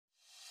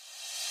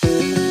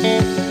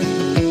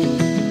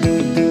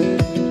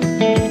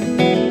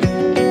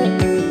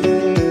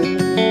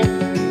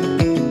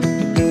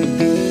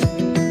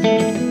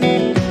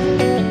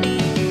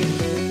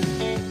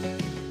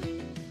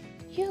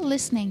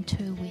listening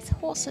to With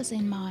Horses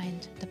in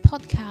Mind, the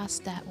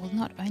podcast that will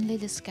not only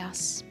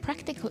discuss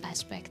practical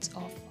aspects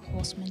of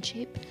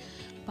horsemanship,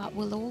 but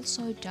will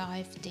also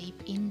dive deep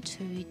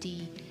into the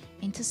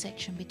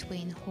intersection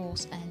between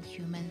horse and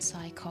human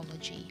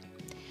psychology.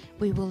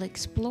 We will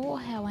explore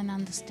how an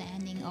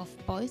understanding of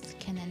both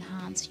can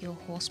enhance your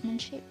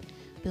horsemanship,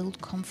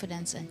 build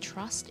confidence and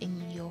trust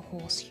in your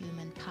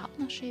horse-human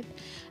partnership,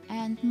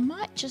 and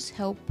might just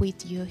help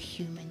with your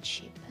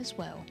humanship as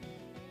well.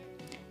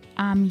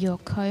 I'm your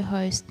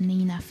co-host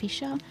Nina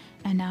Fisher,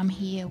 and I'm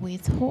here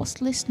with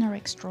horse listener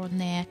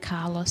extraordinaire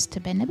Carlos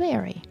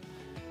Tabenaberi.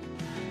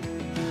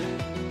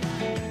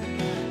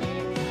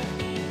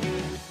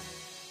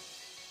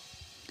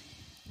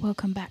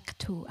 Welcome back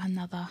to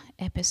another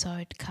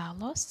episode,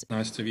 Carlos.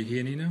 Nice to be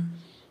here, Nina.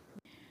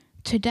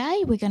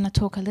 Today we're going to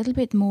talk a little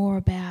bit more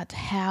about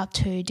how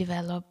to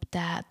develop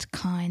that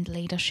kind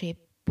leadership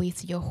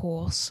with your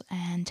horse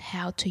and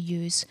how to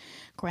use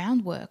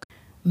groundwork.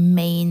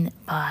 Mean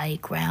by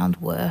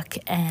groundwork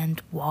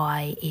and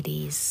why it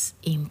is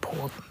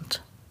important.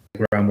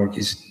 Groundwork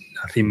is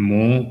nothing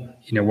more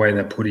in a way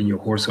than putting your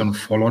horse on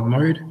followed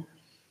mode.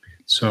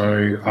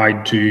 So I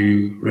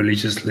do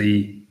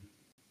religiously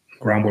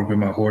groundwork with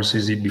my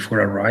horses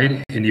before I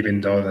ride, and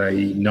even though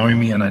they know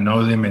me and I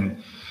know them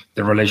and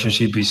the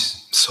relationship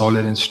is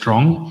solid and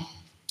strong,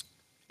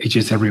 it's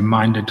just a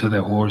reminder to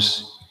the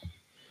horse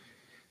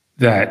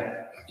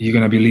that you're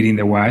going to be leading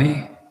the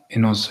way.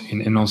 And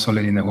also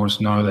letting the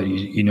horse know that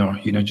you're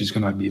not just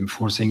gonna be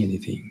enforcing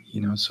anything,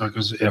 So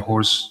because a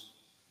horse,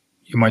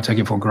 you might take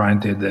it for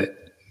granted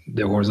that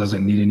the horse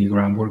doesn't need any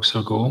groundwork,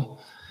 so cool.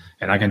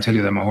 And I can tell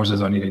you that my horses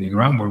don't need any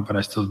groundwork, but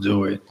I still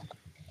do it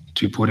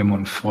to put them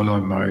on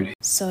follow mode.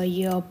 So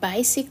you're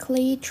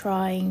basically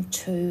trying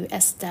to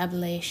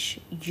establish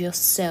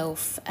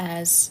yourself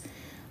as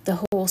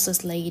the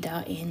horse's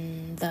leader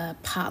in the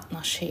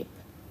partnership,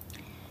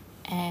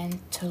 and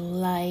to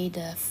lay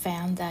the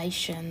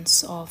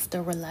foundations of the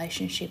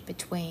relationship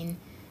between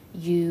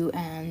you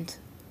and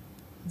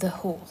the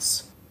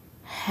horse.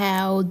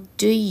 How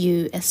do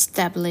you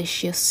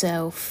establish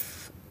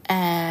yourself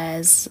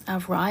as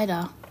a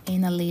rider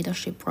in a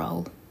leadership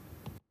role?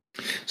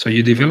 So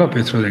you develop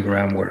it through the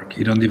groundwork.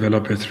 You don't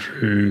develop it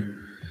through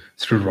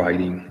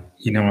riding.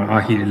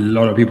 I hear a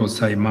lot of people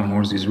say my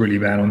horse is really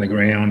bad on the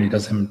ground. He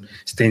doesn't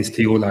stand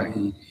still, like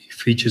he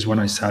features when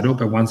I saddle,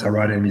 but once I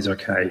ride him, he's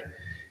okay.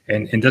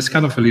 And that's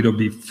kind of a little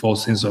bit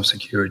false sense of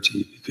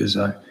security, because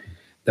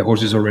the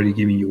horse is already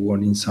giving you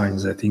warning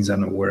signs that things are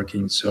not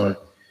working. So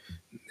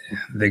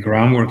the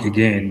groundwork,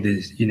 again,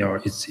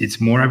 it's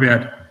more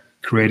about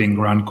creating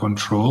ground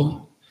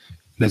control.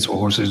 That's what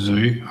horses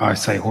do. I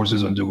say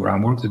horses don't do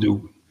groundwork, they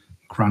do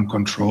ground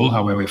control.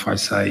 However, if I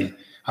say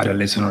at a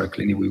lesson or a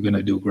clinic, we're going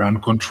to do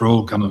ground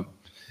control, kind of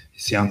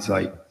sounds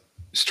like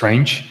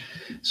strange.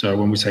 So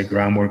when we say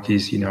groundwork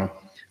is,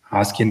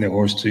 asking the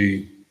horse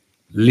to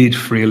lead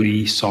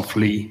freely,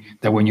 softly,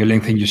 that when you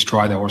lengthen your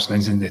stride, the horse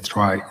lengthens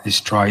the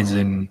strides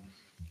and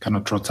kind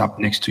of trots up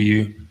next to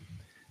you.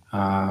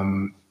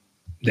 That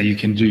you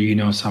can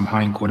do, some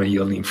hind quarter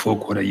yielding, fore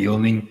quarter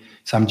yielding,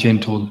 some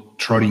gentle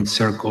trotting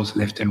circles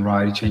left and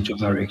right, change of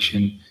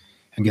direction,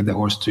 and get the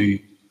horse to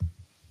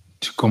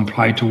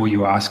comply to what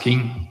you're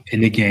asking.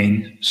 And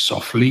again,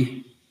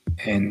 softly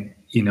and,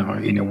 in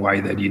a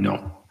way that you're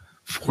not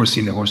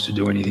forcing the horse to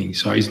do anything.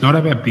 So it's not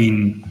about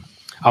being...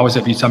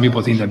 some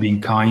people think that being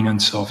kind and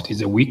soft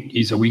is a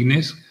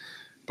weakness,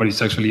 but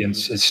it's actually a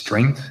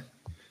strength.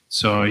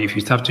 So if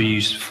you start to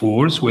use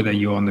force, whether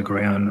you're on the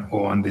ground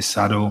or on the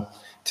saddle,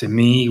 to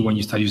me, when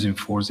you start using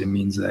force, it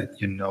means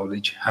that your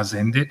knowledge has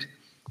ended,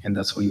 and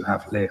that's all you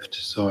have left.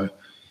 So,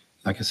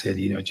 like I said,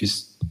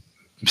 just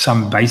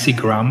some basic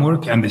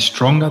groundwork, and the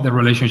stronger the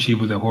relationship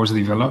with the horse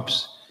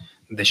develops,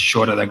 the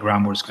shorter the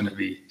groundwork is going to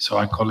be. So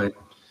I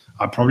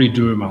probably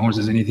do with my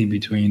horses anything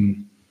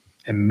between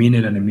a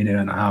minute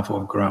and a half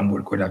of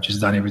groundwork where I've just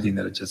done everything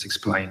that I just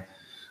explained.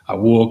 I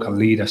walk, I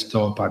lead, I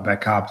stop, I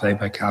back up, they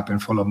back up and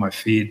follow my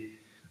feet.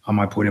 I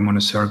might put them on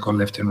a circle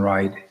left and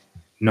right,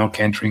 not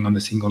cantering on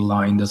the single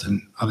line. That's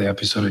another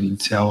episode in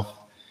itself.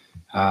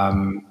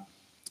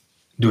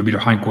 Do a bit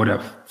of hind quarter,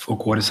 fore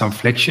quarter, some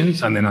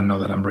flexions, and then I know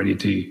that I'm ready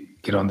to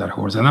get on that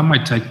horse. And that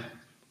might take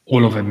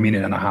all of a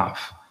minute and a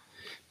half.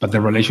 But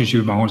the relationship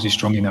with my horse is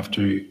strong enough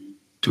to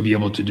be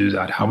able to do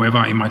that.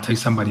 However, it might take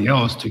somebody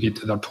else to get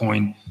to that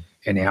point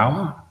an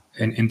hour,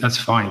 and that's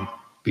fine,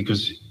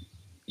 because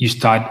you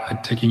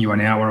start taking you an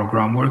hour of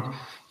groundwork.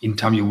 In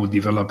time, you will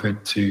develop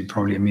it to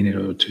probably a minute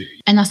or two.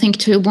 And I think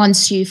too,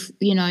 once you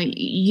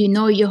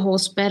know your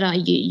horse better,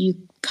 you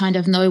kind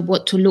of know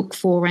what to look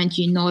for, and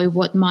you know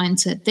what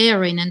mindset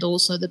they're in, and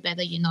also the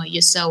better you know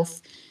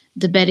yourself,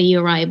 the better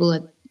you're able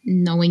at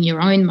knowing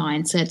your own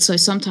mindset. So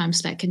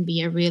sometimes that can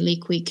be a really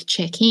quick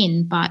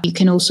check-in, but you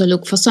can also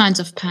look for signs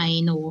of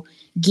pain or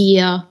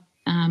gear,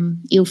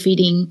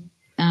 ill-fitting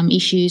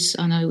issues.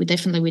 I know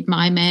definitely with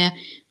my mare,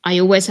 I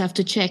always have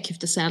to check if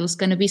the saddle's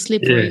going to be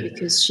slippery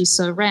because she's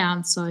so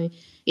round. So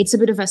it's a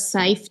bit of a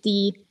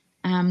safety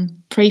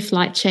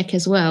pre-flight check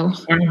as well.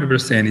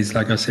 100%. It's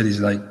like I said, it's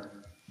like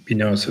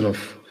sort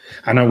of,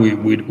 I know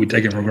we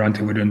take it for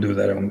granted. We don't do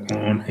that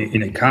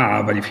in a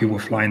car, but if you were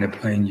flying a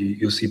plane,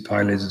 you'll see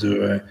pilots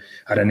do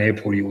at an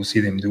airport. You will see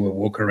them do a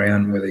walk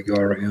around where they go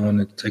around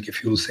and take a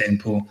fuel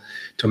sample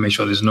to make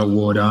sure there's no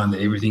water and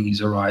that everything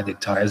is all right. The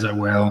tires are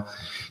well.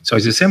 So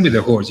it's the same with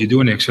the horse. You're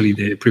doing actually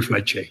the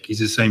pre-flight check. It's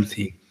the same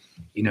thing.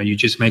 You're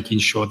just making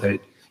sure that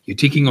you're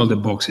ticking all the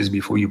boxes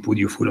before you put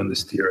your foot on the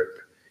stirrup.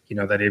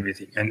 That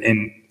everything.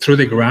 And through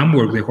the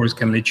groundwork, the horse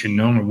can let you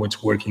know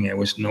what's working and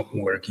what's not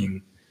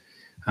working.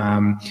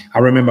 I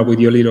remember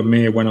with your little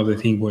mare, one of the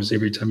things was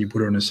every time you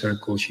put her in a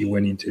circle, she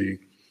went into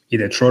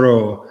either trot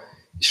or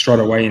strut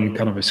away in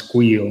kind of a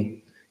squeal.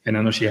 And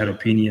I know she had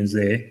opinions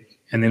there.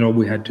 And then all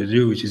we had to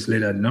do is just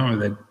let her know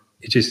that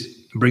it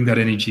just bring that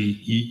energy,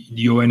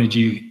 your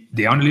energy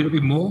down a little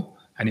bit more.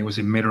 And it was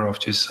a matter of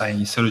just saying,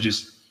 instead of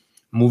just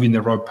moving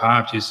the rope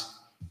up, just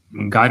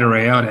guide her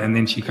out. And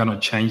then she kind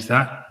of changed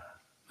that.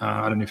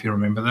 I don't know if you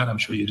remember that. I'm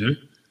sure you do.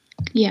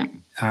 Yeah.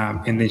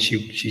 And then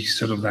she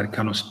sort of that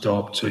kind of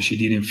stopped. So she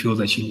didn't feel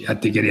that she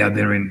had to get out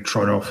there and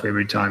trot off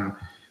every time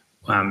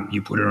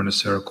you put her on a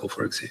circle,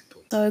 for example.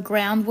 So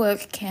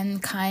groundwork can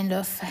kind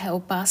of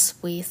help us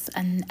with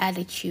an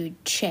attitude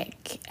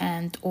check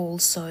and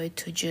also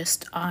to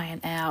just iron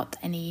out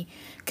any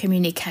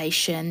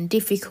communication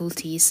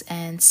difficulties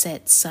and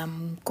set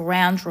some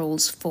ground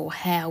rules for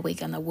how we're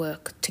going to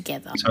work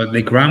together. So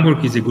the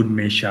groundwork is a good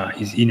measure,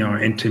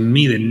 and to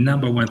me, the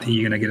number one thing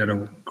you're going to get out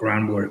of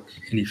groundwork,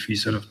 and if you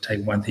sort of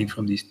take one thing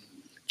from this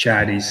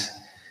chat, is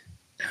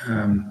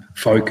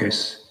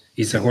focus.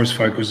 Is the horse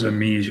focused on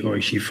me, or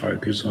is she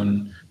focused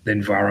on the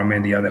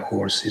environment, the other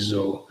horses,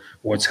 or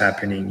what's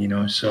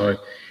happening? So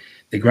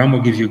the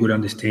groundwork gives you a good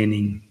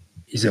understanding.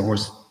 Is the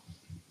horse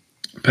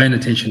paying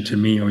attention to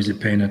me, or is it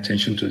paying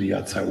attention to the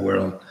outside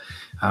world?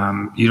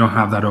 You don't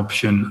have that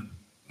option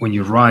when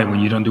you ride.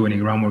 When you don't do any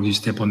groundwork, you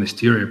step on the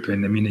stirrup,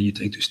 and the minute you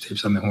take 2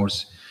 steps and the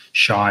horse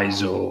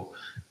shies or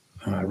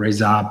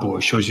raises up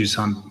or shows you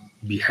some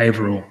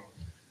behavioral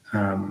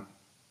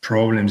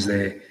problems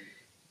there,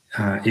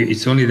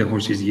 it's only the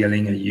horse is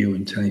yelling at you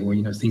and telling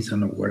you, things are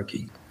not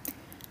working.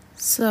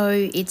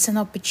 So it's an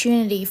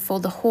opportunity for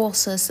the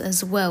horses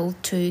as well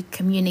to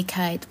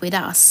communicate with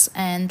us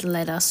and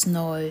let us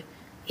know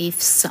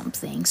if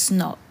something's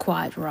not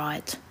quite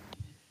right.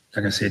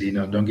 Like I said,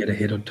 don't get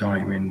ahead of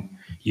time and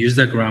use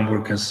that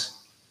groundwork as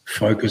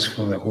focus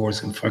for the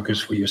horse and focus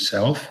for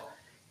yourself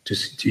to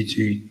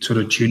sort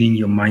of tuning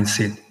your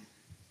mindset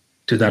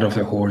to that of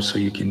the horse so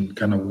you can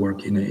kind of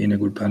work in a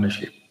good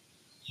partnership.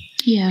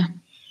 Yeah.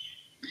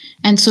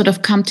 And sort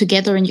of come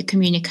together in your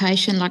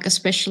communication, like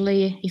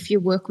especially if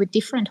you work with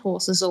different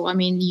horses, or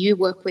you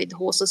work with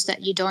horses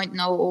that you don't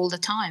know all the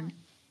time.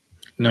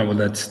 No, well,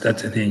 that's the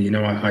thing.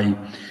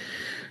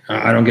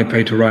 I don't get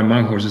paid to ride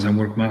my horses and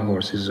work my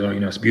horses. So,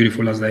 as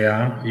beautiful as they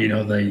are,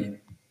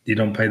 they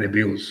don't pay the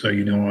bills. So,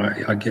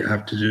 I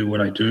have to do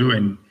what I do,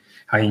 and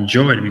I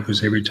enjoy it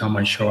because every time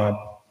I show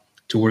up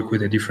to work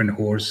with a different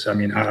horse, I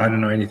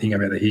don't know anything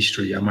about the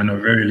history. I might know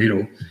very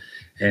little.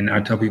 And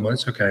I tell people,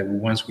 it's okay. Well,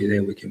 once we're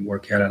there, we can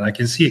work out. And I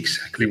can see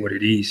exactly what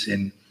it is.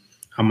 And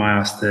I might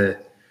ask the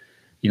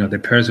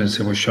person,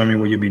 say, well, show me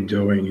what you've been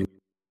doing.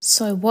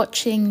 So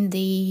watching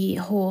the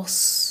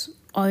horse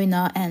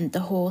owner and the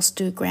horse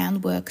do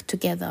groundwork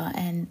together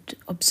and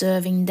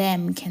observing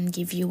them can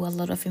give you a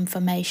lot of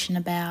information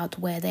about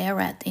where they're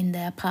at in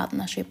their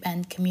partnership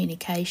and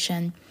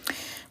communication,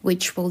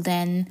 which will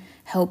then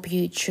help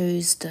you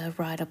choose the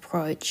right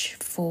approach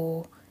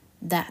for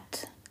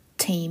that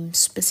team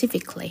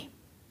specifically.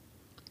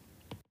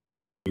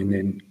 And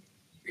then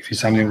if it's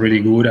something really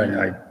good,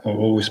 I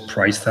always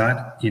praise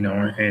that,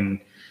 and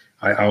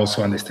I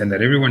also understand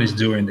that everyone is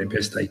doing the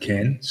best they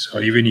can.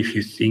 So even if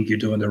you think you're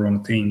doing the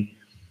wrong thing,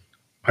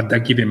 at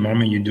that given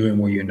moment, you're doing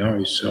what you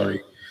know. So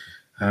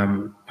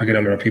I get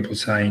a lot of people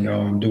saying,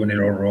 oh, I'm doing it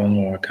all wrong,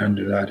 or I can't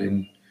do that.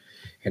 And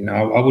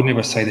I would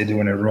never say they're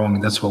doing it wrong.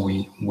 And that's what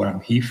I'm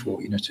here for,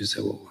 to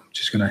say, well, I'm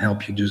just going to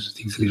help you do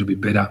things a little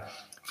bit better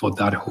for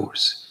that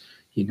horse,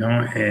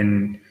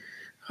 and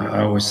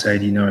I always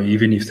said,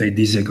 even if they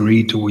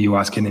disagree to what you're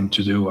asking them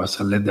to do, I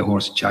said, let the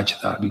horse judge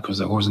that, because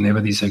the horse never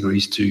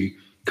disagrees to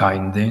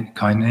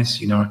kindness.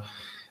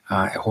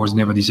 A horse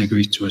never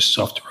disagrees to a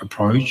softer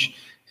approach.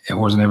 A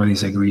horse never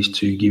disagrees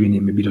to giving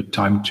him a bit of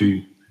time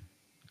to,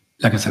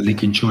 like I said,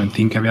 lick and chew and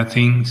think about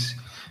things.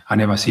 I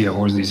never see a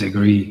horse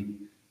disagree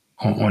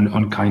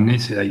on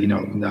kindness.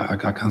 I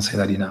can't say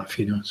that enough.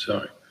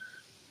 So.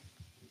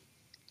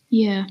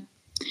 Yeah.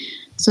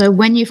 So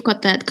when you've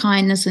got that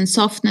kindness and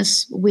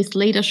softness with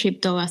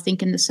leadership, though, I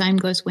think, and the same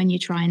goes when you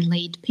try and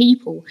lead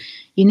people,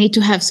 you need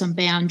to have some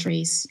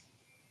boundaries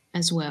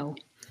as well.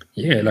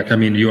 Yeah,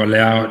 you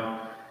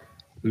allow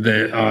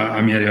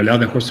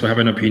the horse to have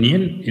an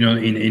opinion.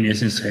 In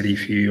essence, that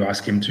if you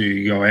ask him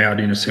to go out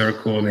in a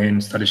circle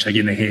and start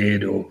shaking the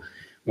head or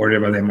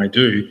whatever they might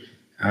do,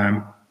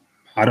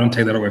 I don't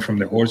take that away from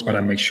the horse, but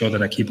I make sure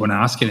that I keep on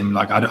asking him.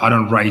 I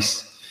don't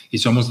race.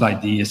 It's almost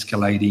like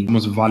de-escalating,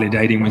 almost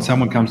validating. When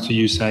someone comes to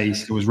you,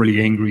 says he was really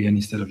angry, and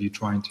instead of you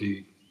trying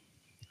to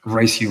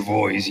raise your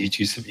voice. You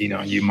just,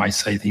 you might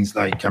say things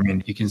like,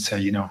 you can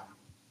say,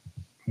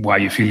 why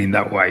you're feeling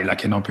that way,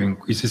 like an open.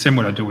 It's the same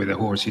what I do with the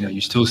horse.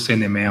 You still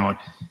send them out,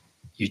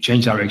 you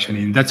change direction,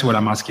 and that's what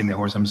I'm asking the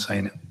horse. I'm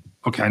saying,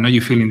 okay, I know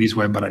you're feeling this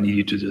way, but I need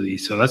you to do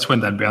this. So that's when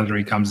that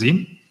boundary comes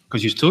in,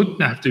 because you still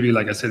have to be,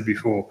 like I said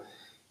before,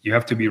 you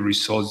have to be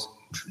results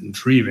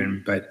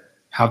driven, but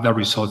have that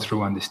result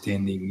through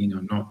understanding.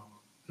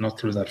 Not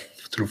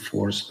through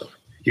force. So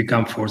you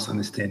can't force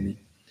understanding,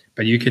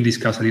 but you can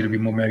discuss a little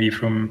bit more maybe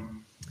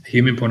from a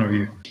human point of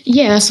view.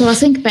 Yeah, so I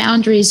think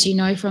boundaries,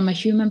 from a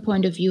human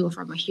point of view or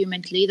from a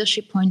human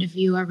leadership point of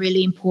view are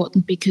really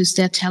important, because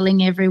they're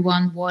telling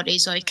everyone what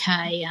is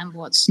okay and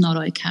what's not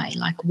okay.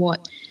 Like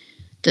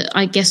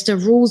I guess the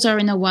rules are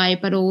in a way,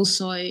 but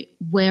also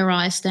where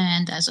I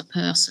stand as a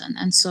person.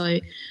 And so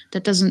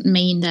that doesn't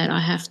mean that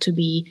I have to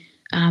be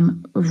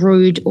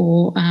rude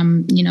or,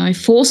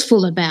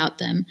 forceful about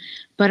them.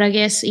 But I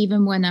guess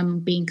even when I'm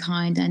being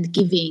kind and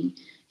giving,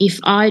 if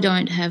I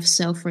don't have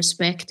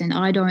self-respect and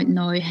I don't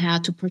know how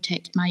to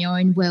protect my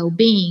own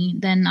well-being,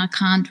 then I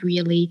can't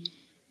really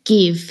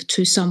give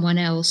to someone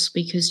else,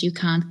 because you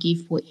can't give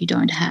what you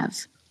don't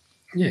have.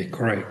 Yeah,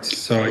 correct.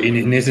 So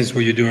in essence,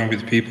 what you're doing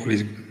with people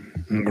is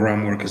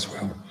groundwork as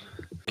well.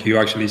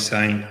 You're actually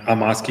saying,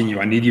 I'm asking you,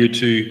 I need you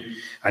to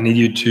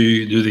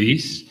do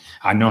this.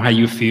 I know how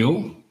you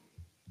feel,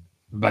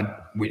 but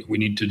we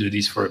need to do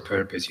this for a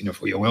purpose,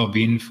 for your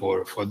well-being,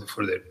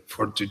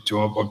 to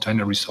obtain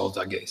a result,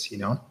 I guess,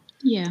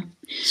 Yeah.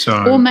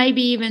 So, or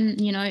maybe even,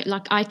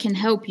 like, I can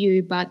help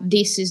you, but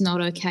this is not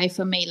okay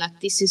for me.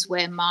 Like, this is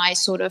where my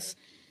sort of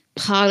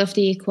part of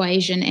the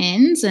equation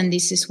ends, and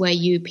this is where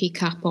you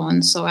pick up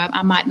on. So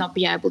I might not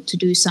be able to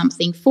do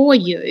something for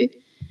you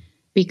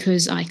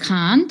because I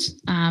can't,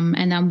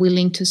 and I'm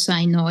willing to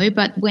say no.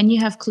 But when you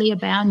have clear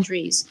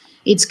boundaries,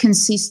 it's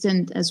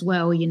consistent as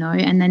well,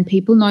 and then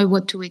people know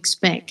what to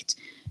expect.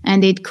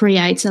 And it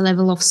creates a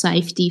level of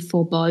safety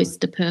for both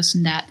the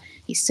person that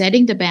is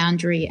setting the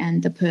boundary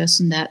and the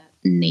person that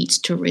needs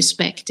to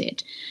respect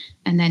it.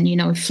 And then,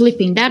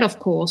 flipping that, of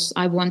course,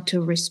 I want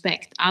to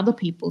respect other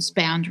people's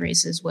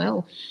boundaries as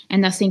well.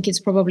 And I think it's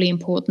probably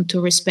important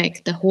to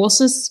respect the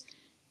horse's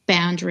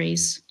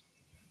boundaries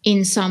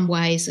in some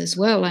ways as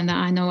well. And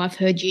I know I've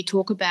heard you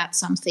talk about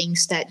some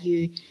things that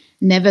you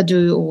never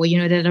do, or,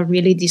 that are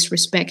really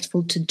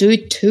disrespectful to do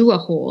to a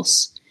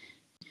horse.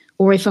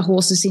 Or if a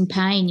horse is in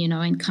pain,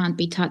 and can't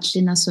be touched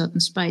in a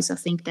certain space, I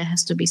think there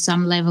has to be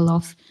some level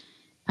of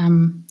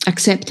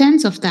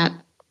acceptance of that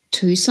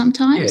too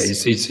sometimes.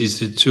 Yeah,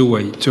 it's a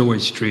two-way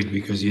street,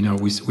 because,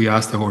 we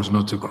ask the horse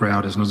not to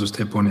crowd us, not to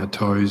step on our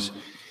toes,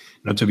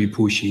 not to be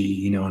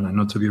pushy, and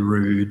not to be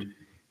rude.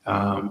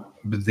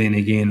 But then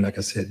again, like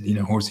I said,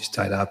 horse is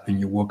tied up and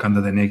you walk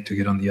under the neck to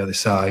get on the other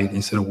side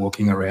instead of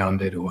walking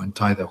around it or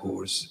untie the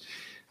horse.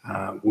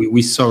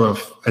 We sort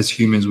of, as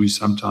humans, we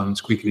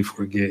sometimes quickly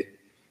forget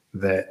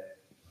that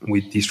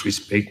we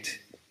disrespect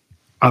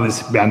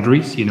others'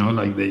 boundaries,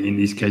 like in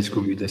this case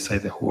could be, let's say,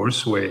 the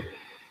horse, where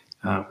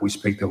we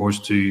expect the horse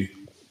to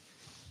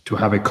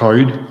have a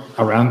code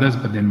around us,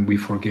 but then we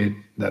forget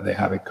that they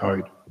have a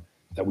code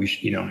that we,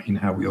 in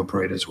how we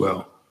operate as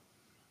well.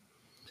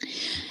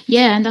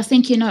 Yeah, and I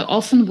think,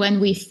 often when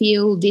we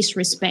feel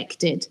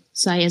disrespected,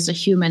 say as a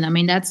human,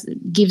 that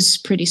gives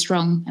pretty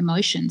strong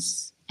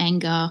emotions,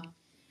 anger,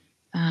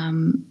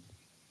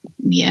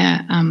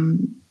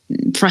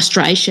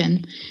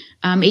 frustration.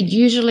 It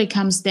usually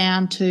comes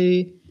down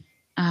to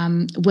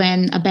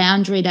when a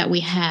boundary that we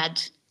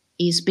had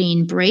is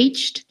being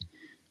breached,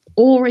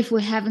 or if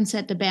we haven't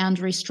set the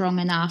boundary strong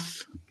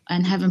enough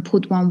and haven't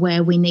put one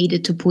where we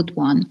needed to put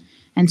one.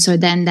 And so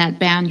then that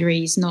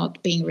boundary is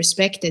not being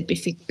respected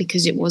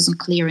because it wasn't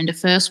clear in the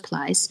first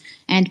place,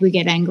 and we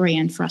get angry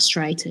and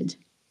frustrated.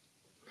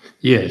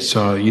 Yeah,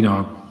 so,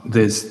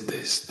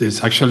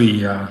 there's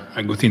actually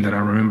a good thing that I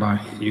remember,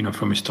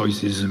 from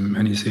Stoicism,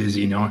 and he says,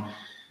 it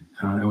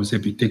was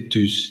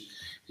Epictetus,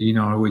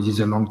 which is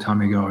a long time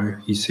ago.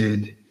 He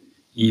said,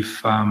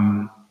 if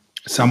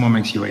someone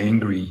makes you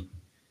angry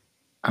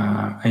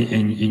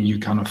and you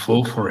kind of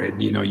fall for it,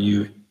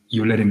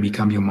 you let him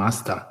become your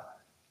master.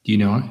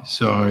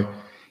 So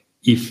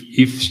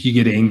if you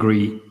get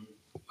angry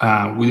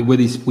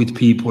with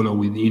people or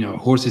with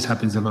horses,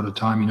 happens a lot of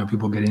time.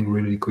 People get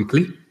angry really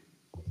quickly,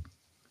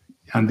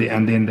 and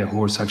then the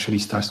horse actually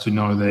starts to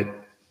know that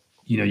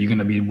you're going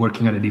to be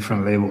working at a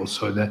different level,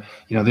 so that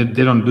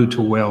they don't do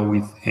too well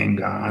with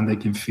anger, and they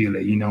can feel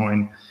it.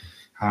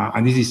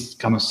 And this is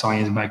kind of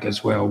science back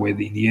as well, where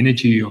the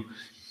energy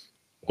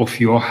of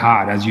your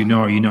heart, as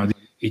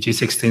it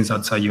just extends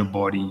outside your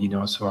body.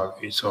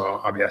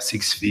 So about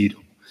 6 feet.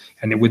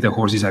 And then with the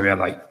horses,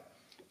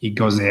 it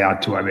goes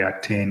out to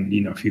about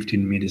 10,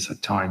 15 meters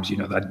at times,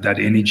 that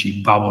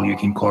energy bubble, you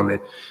can call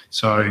it.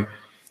 So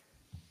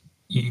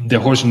the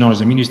horse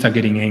knows, you start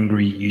getting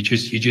angry, you're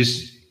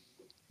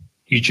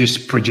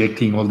just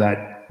projecting all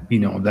that,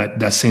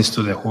 that sense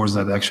to the horse,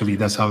 that actually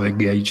that's how they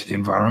gauge the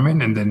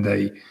environment. And then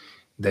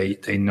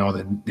they know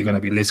that they're going to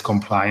be less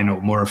compliant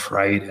or more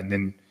afraid. And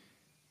then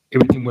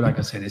everything will, like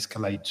I said,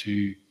 escalate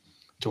to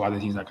to other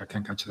things like I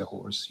can catch the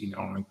horse,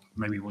 like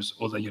maybe it was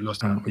all that you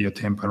lost or your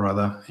temper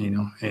rather,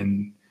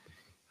 and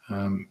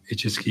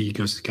it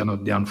goes kind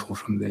of downfall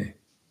from there.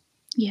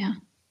 Yeah.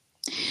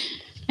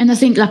 And I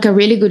think like a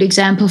really good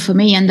example for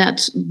me, and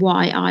that's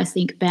why I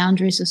think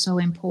boundaries are so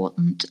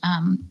important,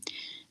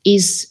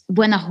 is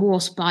when a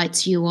horse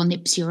bites you or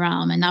nips your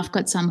arm. And I've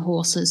got some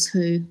horses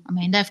who, I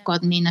mean, they've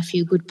gotten in a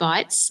few good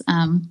bites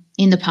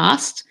in the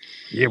past.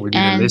 Yeah, we did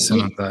a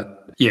lesson on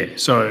that. Yeah,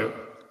 so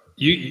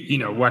you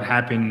know what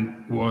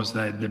happened was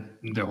that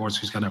the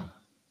horse was kind of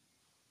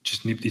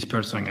just nipped this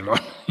person a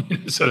lot.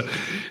 So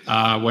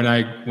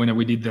when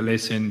we did the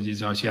lesson,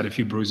 she had a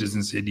few bruises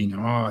and said,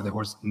 the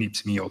horse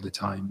nips me all the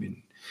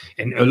time.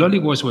 And all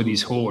it was with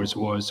this horse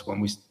was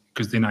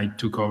because then I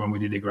took over and we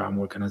did the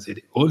groundwork, and I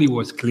said, all it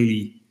was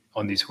clearly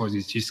on this horse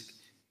is just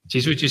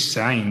was just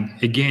saying,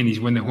 again, is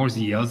when the horse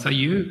yells at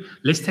you,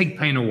 let's take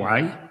pain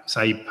away,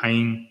 say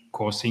pain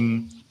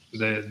causing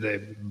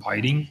the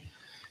biting,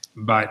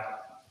 but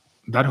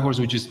that horse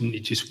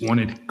just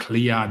wanted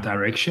clear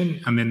direction.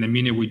 And then the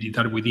minute we did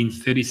that, within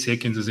 30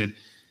 seconds, I said,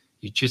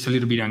 you're just a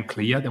little bit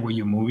unclear, the way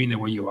you're moving, the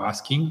way you're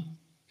asking.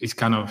 It's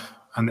kind of,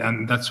 and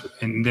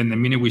then the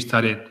minute we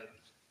started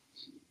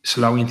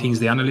slowing things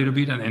down a little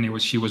bit,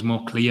 and she was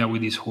more clear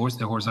with this horse,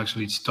 the horse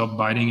actually stopped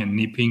biting and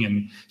nipping,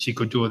 and she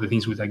could do other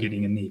things without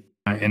getting a nip.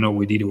 And all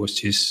we did was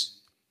just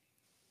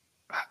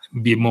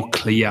be more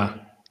clear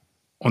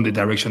on the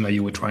direction that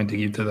you were trying to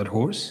give to that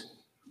horse.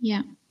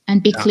 Yeah.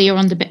 And be clear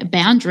on the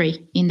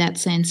boundary in that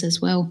sense as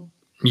well.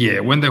 Yeah,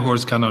 when the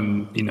horse kind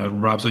of,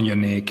 rubs on your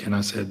neck, and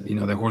I said,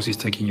 the horse is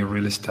taking your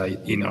real estate,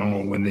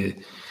 or when they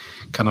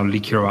kind of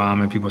lick your arm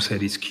and people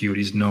said it's cute,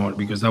 it's not,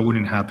 because that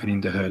wouldn't happen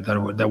in the herd.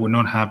 That would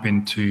not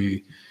happen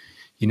to,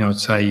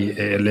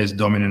 say a less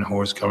dominant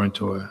horse going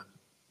to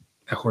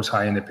a horse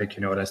high in the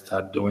pecking order,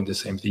 start doing the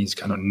same things,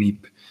 kind of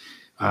nip.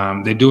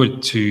 They do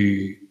it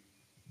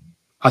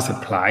as a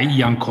play.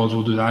 Young colts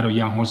will do that, or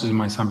young horses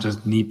might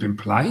sometimes nip and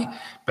play.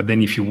 But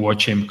then if you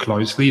watch them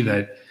closely,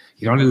 that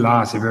it only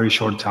lasts a very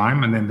short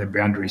time, and then the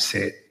boundary is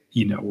set,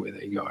 where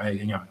they go,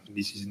 hey,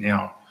 this is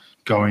now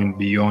going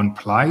beyond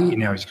play.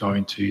 Now it's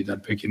going to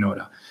that pecking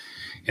order.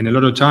 And a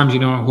lot of times,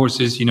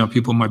 horses,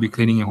 people might be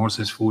cleaning a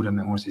horse's food, and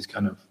the horse is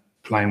kind of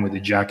playing with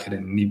the jacket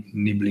and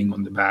nibbling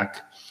on the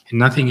back, and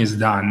nothing is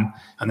done.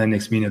 And then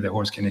next minute, the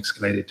horse can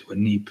escalate it to a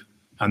nip,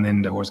 and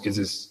then the horse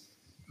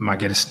might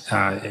get a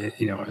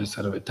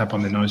sort of a tap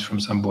on the nose from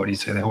somebody,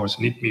 say the horse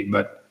nipped me,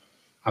 but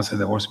I said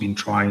the horse been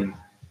trying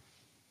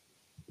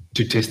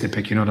to test the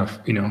pecking order,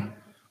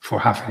 for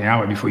half an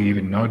hour before you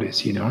even notice,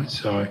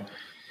 So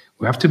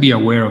we have to be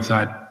aware of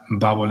that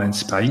bubble and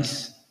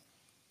space,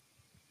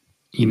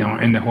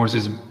 and the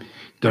horses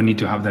don't need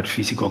to have that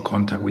physical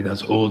contact with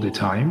us all the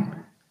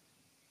time,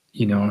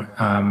 in order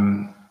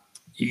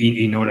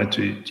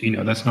to,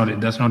 that's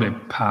not a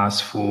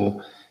pass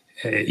for,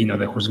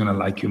 the horse is going to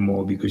like you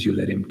more because you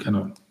let him kind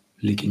of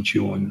lick and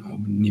chew on or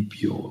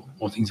nip you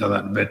or things like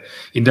that. But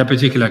in that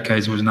particular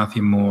case, it was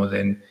nothing more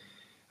than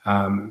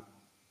the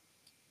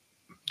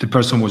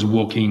person was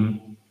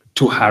walking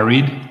too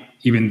hurried,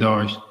 even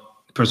though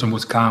the person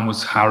was calm,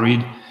 was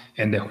hurried,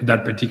 and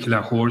that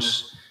particular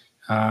horse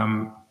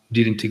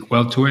didn't take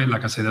well to it.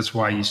 Like I said, that's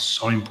why it's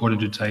so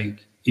important to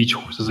take each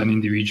horse as an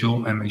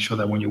individual and make sure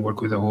that when you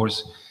work with a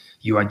horse,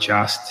 you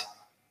adjust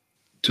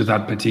to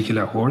that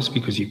particular horse,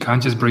 because you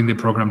can't just bring the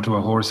program to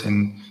a horse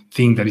and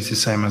think that it's the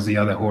same as the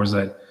other horse.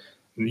 That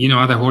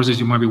other horses,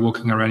 you might be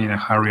walking around in a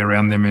hurry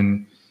around them,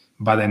 and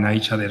by their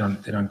nature they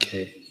don't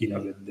care,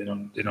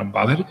 they don't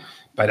bother.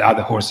 But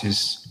other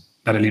horses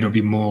that are a little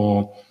bit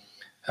more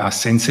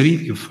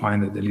sensitive, you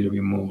find that they're a little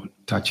bit more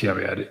touchy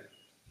about it.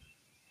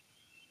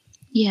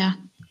 Yeah.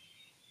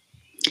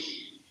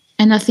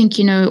 And I think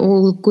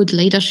all good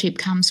leadership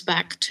comes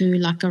back to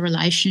like a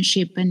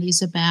relationship and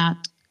is about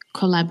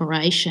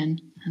collaboration,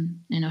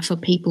 and for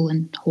people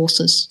and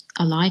horses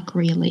alike,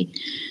 really.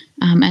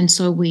 And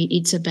so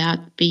it's about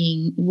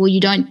you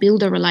don't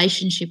build a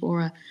relationship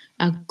or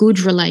a good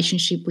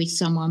relationship with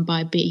someone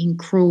by being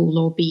cruel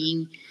or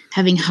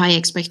having high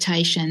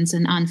expectations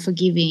and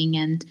unforgiving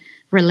and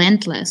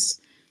relentless.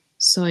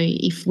 So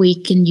if we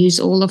can use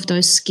all of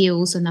those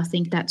skills, and I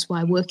think that's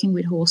why working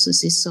with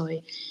horses is so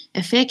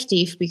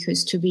effective,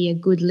 because to be a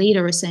good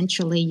leader,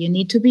 essentially, you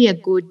need to be a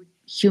good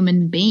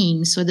human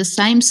being. So the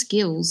same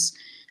skills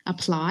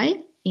apply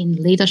in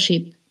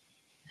leadership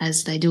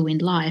as they do in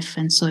life.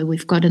 And so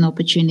we've got an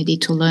opportunity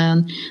to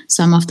learn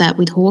some of that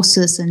with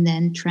horses and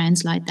then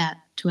translate that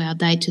to our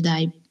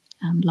day-to-day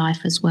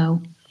life as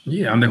well.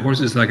 Yeah, and the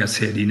horses, like I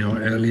said,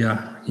 earlier,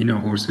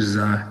 horses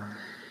are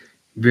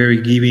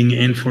very giving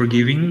and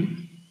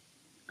forgiving.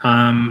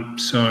 And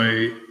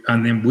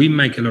then we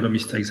make a lot of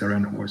mistakes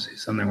around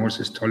horses, and the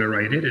horses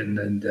tolerate it, and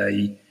then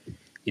they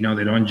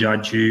don't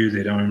judge you.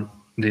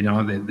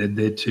 They're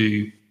there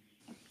to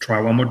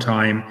try one more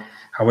time.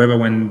 However,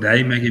 when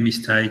they make a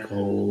mistake,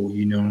 or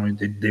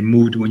they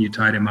moved when you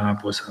tie them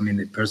up or something,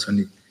 the person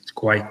is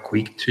quite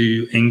quick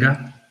to anger.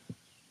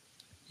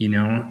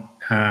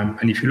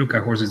 And if you look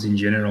at horses in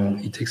general,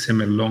 it takes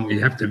them you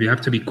have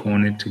to be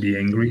cornered to be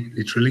angry,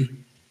 literally.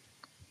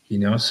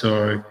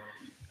 So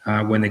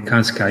when they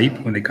can't escape,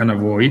 when they can't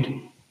avoid,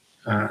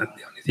 the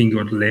only thing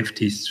got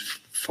left is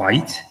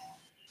fight,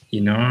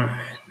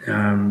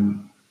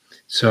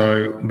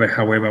 but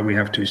however, we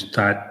have to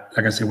start,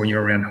 like I said, when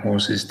you're around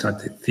horses, start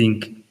to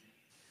think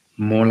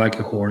more like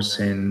a horse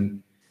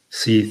and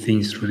see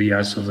things through the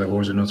eyes of the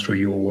horse and not through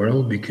your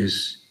world,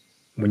 because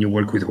when you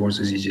work with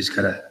horses, you just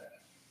gotta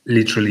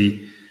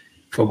literally,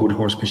 for good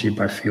horsemanship,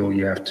 I feel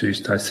you have to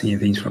start seeing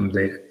things from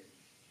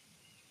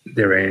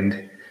their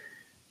end.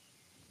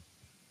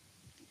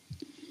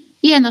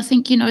 Yeah, and I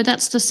think,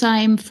 that's the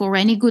same for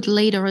any good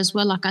leader as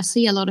well. Like I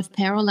see a lot of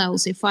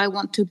parallels. If I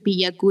want to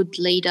be a good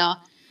leader,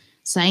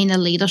 say in a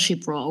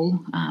leadership role,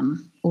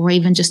 or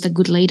even just a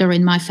good leader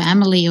in my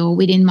family or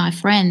within my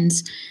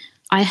friends,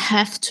 I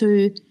have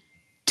to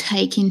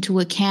take into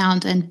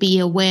account and be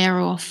aware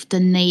of the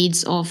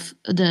needs of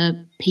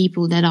the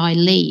people that I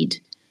lead.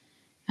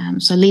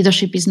 So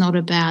leadership is not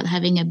about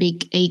having a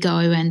big ego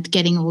and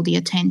getting all the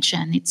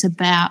attention. It's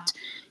about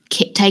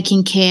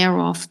taking care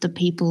of the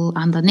people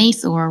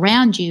underneath or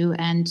around you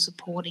and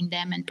supporting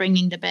them and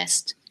bringing the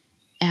best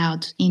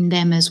out in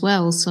them as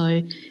well.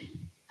 So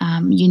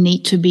you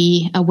need to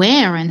be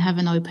aware and have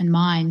an open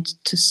mind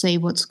to see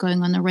what's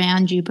going on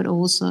around you, but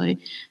also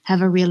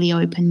have a really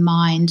open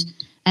mind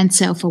and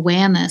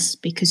self-awareness,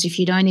 because if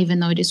you don't even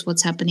notice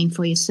what's happening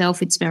for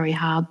yourself, it's very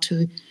hard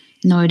to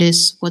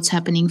notice what's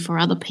happening for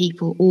other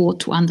people or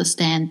to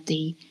understand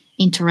the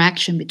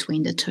interaction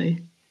between the two.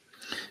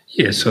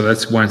 Yeah, so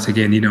that's once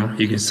again,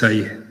 you can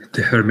say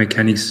the herd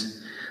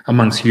mechanics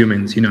amongst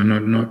humans,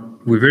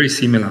 we're very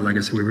similar. Like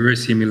I said, we're very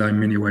similar in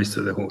many ways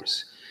to the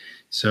horse.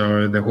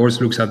 So the horse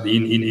looks at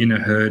in a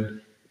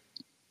herd,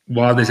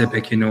 while there's a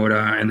pecking order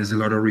and there's a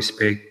lot of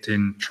respect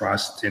and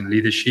trust and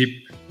leadership,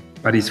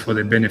 but it's for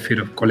the benefit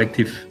of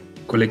collective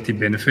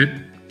benefit.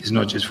 It's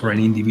not just for an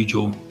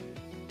individual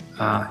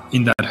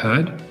in that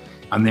herd.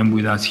 And then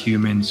with us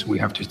humans, we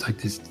have to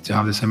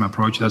have the same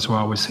approach. That's why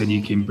I always said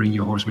you can bring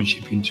your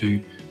horsemanship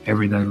into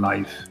everyday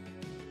life.